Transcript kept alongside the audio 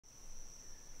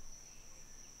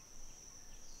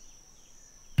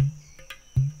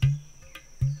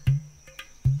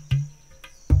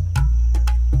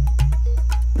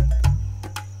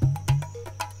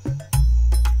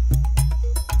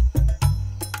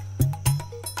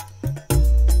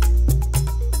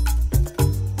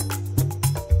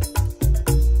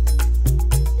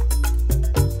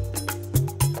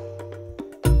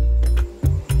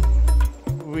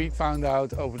found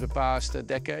out over the past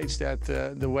decades that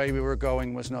the way we were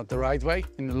going was not the right way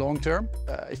in the long term.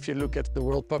 If you look at the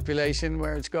world population,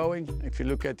 where it's going, if you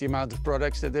look at the amount of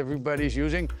products that everybody's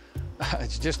using,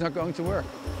 it's just not going to work.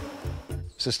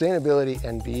 Sustainability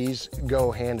and bees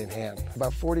go hand in hand.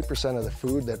 About 40% of the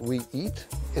food that we eat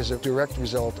is a direct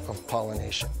result of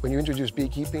pollination. When you introduce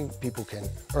beekeeping, people can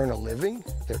earn a living.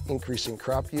 They're increasing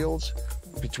crop yields.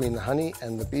 Between the honey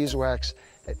and the beeswax,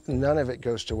 none of it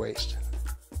goes to waste.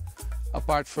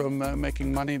 Apart from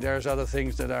making money, there's other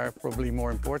things that are probably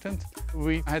more important.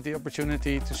 We had the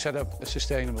opportunity to set up a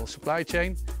sustainable supply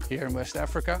chain here in West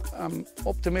Africa. I'm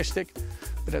optimistic,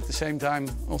 but at the same time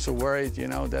also worried,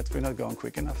 that we're not going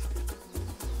quick enough.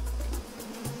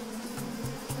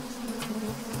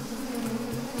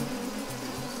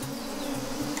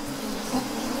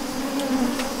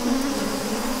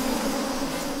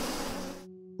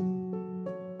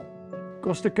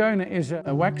 Koster Keunen is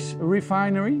a wax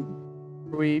refinery.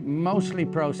 We mostly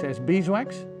process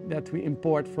beeswax that we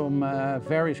import from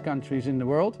various countries in the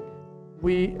world.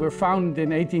 We were founded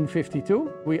in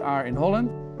 1852. We are in Holland,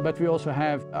 but we also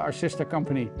have our sister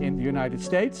company in the United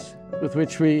States, with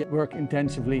which we work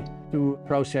intensively to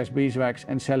process beeswax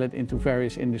and sell it into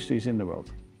various industries in the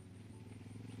world.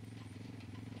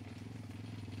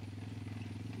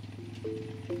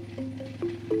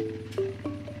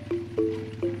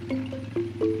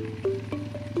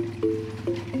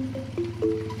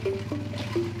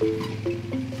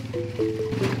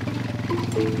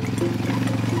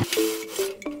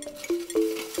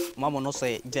 Moi, mon nom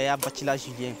c'est Jaya Bachila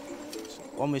Julien.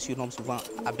 On me surnomme souvent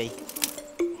Abeille.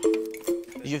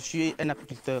 Je suis un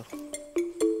apiculteur.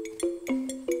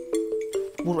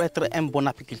 Pour être un bon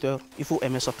apiculteur, il faut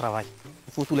aimer son travail.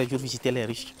 Il faut tous les jours visiter les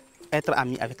ruches, être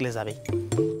ami avec les abeilles.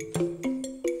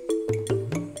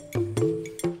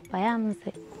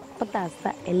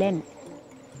 Hélène.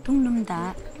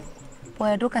 Tunumda,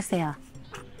 poedo kasea.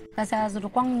 Kasea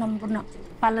zurukwang nambuna,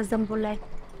 palazambule,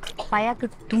 payak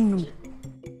tunum.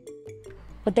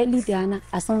 Peut-être Diana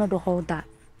a son de Hoda.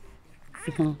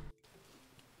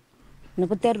 Ne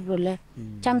peut-être le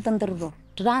Chamtandro,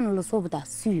 Tran le Sobda,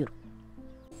 sûr.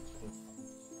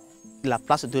 La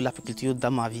place de l'apiculture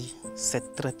dans ma vie,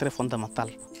 c'est très fondamental.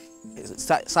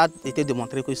 Ça a été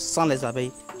démontré que sans les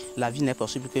abeilles, la vie n'est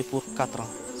possible que pour 4 ans.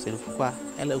 C'est pourquoi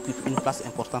elle occupe une place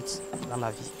importante dans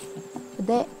la vie.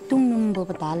 Peut-être tout le monde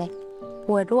peut aller.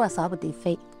 Pour être à ça, peut-être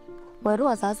fait. Pour être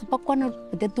à ça, c'est pas quoi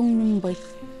peut-être tout le monde peut.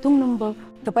 Tout le monde peut.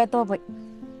 Tepato ba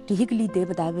dihigli de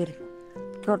badaber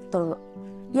trotto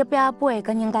ya pa poe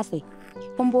kanyang kase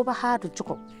pombo ba ha to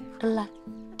chuko tala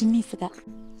dinifika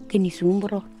kini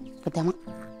sumbro patama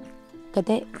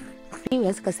kate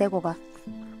US kase ko ka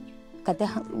kate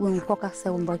won ko ka se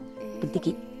won ba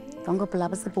bitiki tongo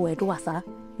plaba se poe to wasa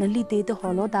na li de to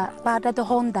holo da pa da to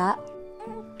honda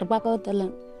to ba ko tala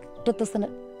to sana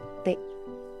te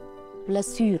la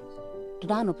sur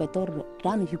dano petor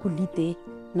dano hikulite.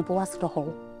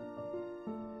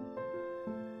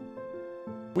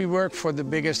 We work for the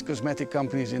biggest cosmetic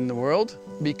companies in the world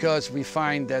because we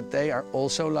find that they are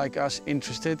also, like us,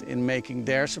 interested in making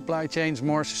their supply chains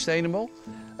more sustainable.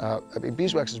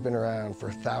 Beeswax has been around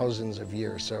for thousands of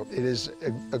years, so it is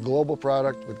a global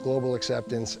product with global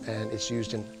acceptance, and it's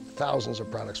used in thousands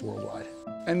of products worldwide.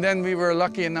 And then we were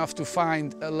lucky enough to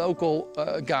find a local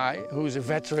guy who's a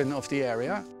veteran of the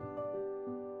area.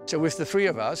 So with the three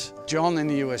of us, John in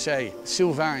the USA,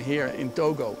 Sylvain here in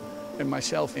Togo, and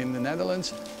myself in the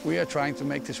Netherlands, we are trying to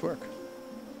make this work.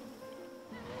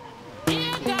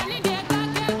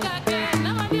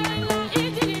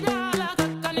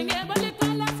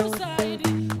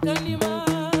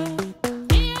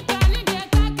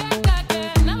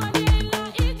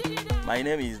 My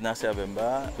name is Nasser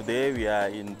Bemba. Today we are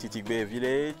in Titigbe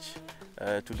village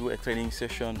to do a training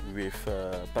session with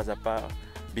Pazapa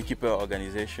beekeeper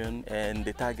organization, and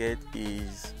the target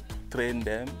is train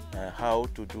them how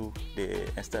to do the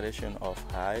installation of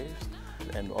hives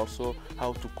and also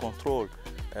how to control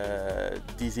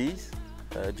disease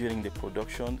during the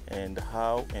production, and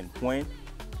how and when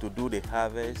to do the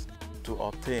harvest to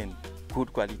obtain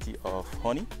good quality of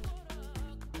honey,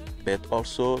 but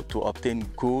also to obtain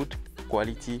good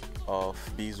quality of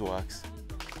beeswax.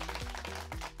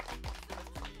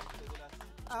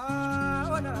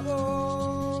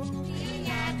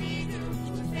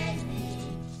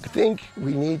 I think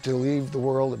we need to leave the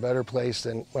world a better place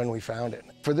than when we found it.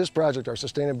 For this project, our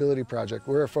sustainability project,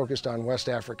 we're focused on West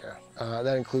Africa.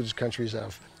 That includes countries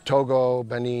of Togo,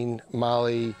 Benin,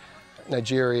 Mali,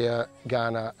 Nigeria,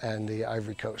 Ghana, and the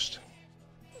Ivory Coast.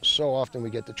 So often we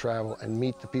get to travel and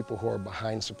meet the people who are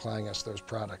behind supplying us those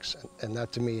products. And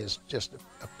that to me is just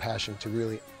a passion to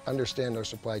really understand our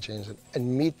supply chains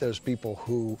and meet those people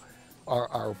who are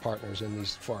our partners in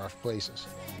these far-off places.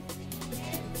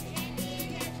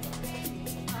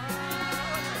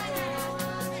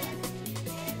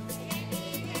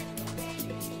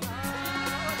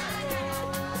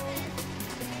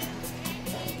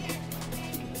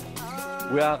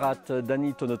 We are at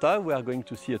Dani Tonota. We are going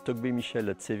to see a Togbe Michel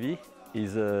at Sevi.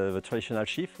 He's the traditional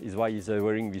chief. Is why he's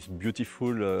wearing this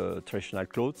beautiful traditional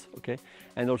clothes. Okay,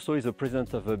 and also he's the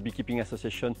president of a beekeeping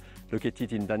association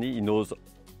located in Dani. He knows a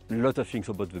lot of things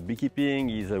about the beekeeping.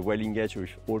 He's well engaged with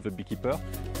all the beekeepers.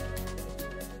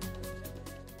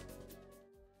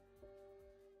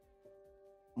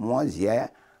 Moi, j'ai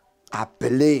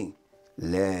appelé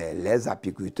les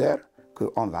apiculteurs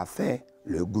qu'on va faire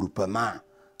le groupement.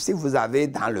 Si vous avez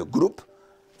dans le groupe,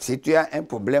 si tu as un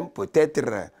problème,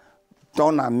 peut-être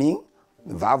ton ami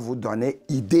va vous donner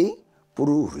idée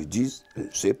pour réduire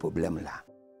ce problème-là.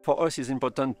 For us, it's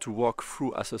important to work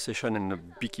through association and a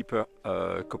beekeeper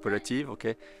cooperative,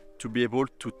 okay, to be able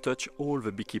to touch all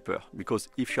the beekeepers. Because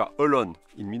if you are alone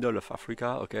in middle of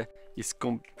Africa, okay, it's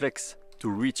complex to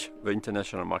reach the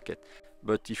international market.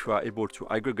 But if you are able to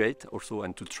aggregate also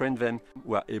and to train them,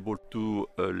 we are able to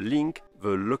link the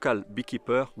local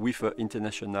beekeeper with the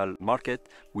international market,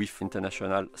 with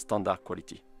international standard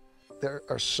quality. There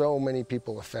are so many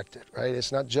people affected, right?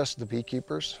 It's not just the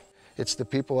beekeepers. It's the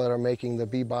people that are making the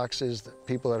bee boxes, the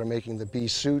people that are making the bee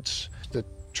suits, the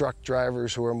truck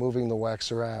drivers who are moving the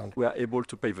wax around. We are able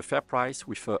to pay the fair price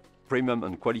with a premium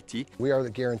and quality. We are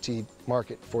the guaranteed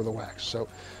market for the wax. So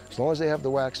as long as they have the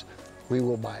wax, we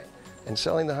will buy it. And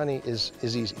selling the honey is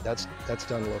easy. That's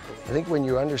done locally. I think when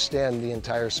you understand the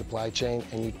entire supply chain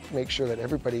and you make sure that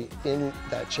everybody in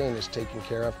that chain is taken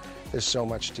care of, there's so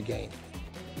much to gain.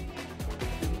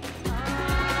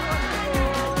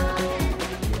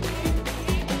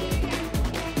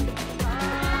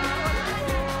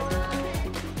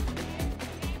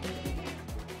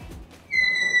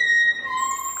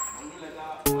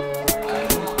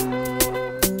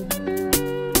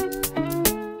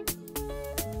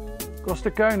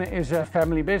 Koster Keunen is a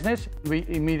family business. We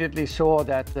immediately saw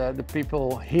that the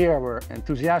people here were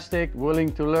enthusiastic,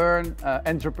 willing to learn,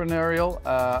 entrepreneurial,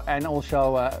 and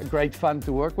also great fun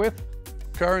to work with.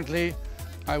 Currently,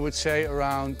 I would say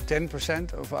around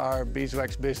 10% of our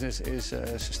beeswax business is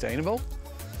sustainable.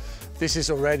 This is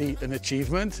already an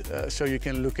achievement, so you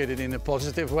can look at it in a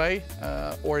positive way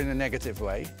or in a negative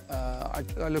way.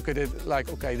 I look at it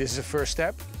like, okay, this is a first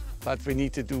step. But we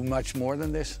need to do much more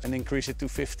than this and increase it to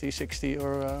 50, 60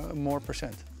 or more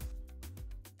percent.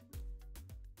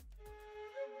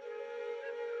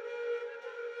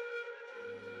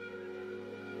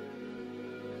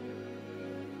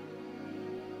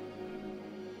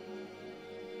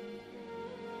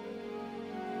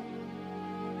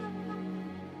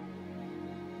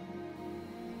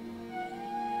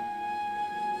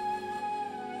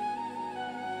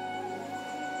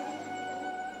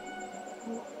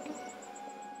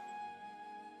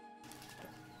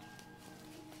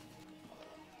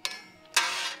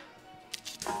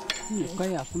 Kwa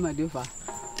ya kuma diva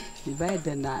ni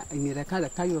baada na ngirekala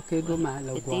kayo kedo ma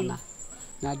la gona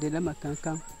na de la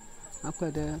makankan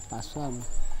akwa de paswamu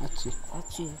achi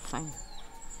fine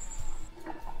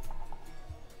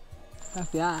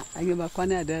afia ayi ba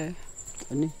kwana de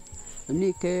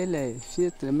oni ke le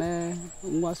fitre me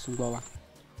ngwa sugwa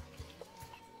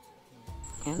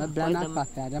na blana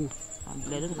papa dama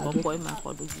blede ko boy ma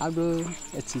ko do ado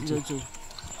etijo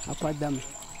akwa dama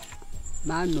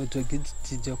ma no jogi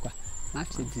tijo kwa ma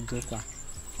fi tijo kwa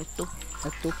eto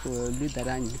ko lu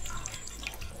daranyi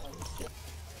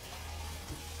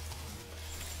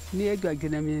ni ego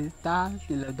ginami ta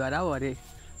le dora wore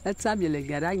eta mi le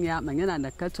garanya manyana na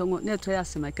katongo ne to ya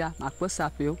simaka makpo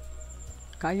sapio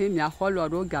ka hi mi aholo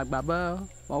ro gagba ba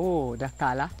o da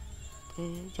kala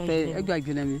te ego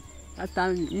ginami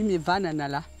ata imi vana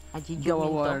nala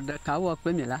gawo da kawo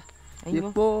pe mi la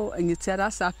Yepo ngitera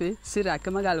sape sira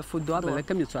kama galo fudo abele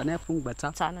kama tswana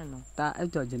fungbata ta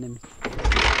ejo jinemi.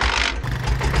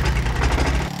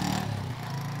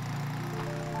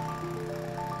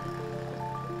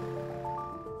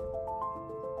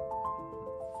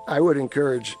 I would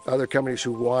encourage other companies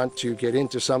who want to get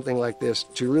into something like this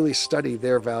to really study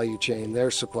their value chain, their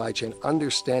supply chain,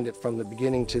 understand it from the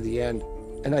beginning to the end.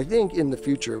 And I think in the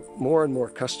future, more and more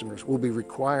customers will be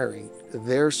requiring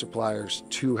their suppliers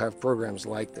to have programs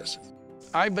like this.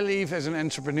 I believe as an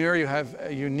entrepreneur you have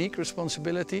a unique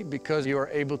responsibility because you are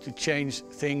able to change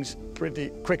things pretty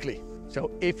quickly. So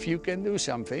if you can do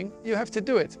something, you have to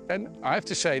do it. And I have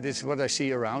to say, this is what I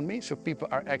see around me. So people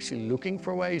are actually looking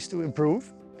for ways to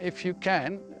improve. If you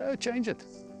can, change it.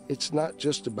 It's not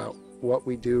just about what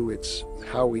we do, it's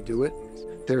how we do it.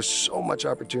 There's so much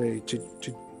opportunity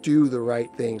to do the right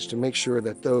things, to make sure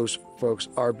that those folks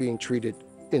are being treated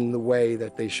in the way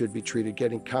that they should be treated,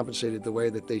 getting compensated the way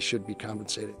that they should be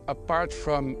compensated. Apart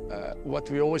from what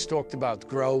we always talked about,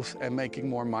 growth and making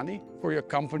more money, for your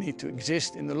company to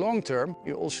exist in the long term,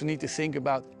 you also need to think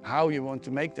about how you want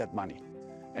to make that money.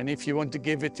 And if you want to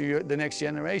give it to the next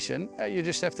generation, you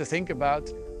just have to think about,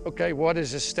 okay, what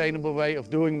is a sustainable way of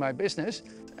doing my business?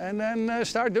 And then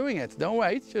start doing it. Don't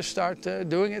wait, just start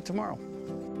doing it tomorrow.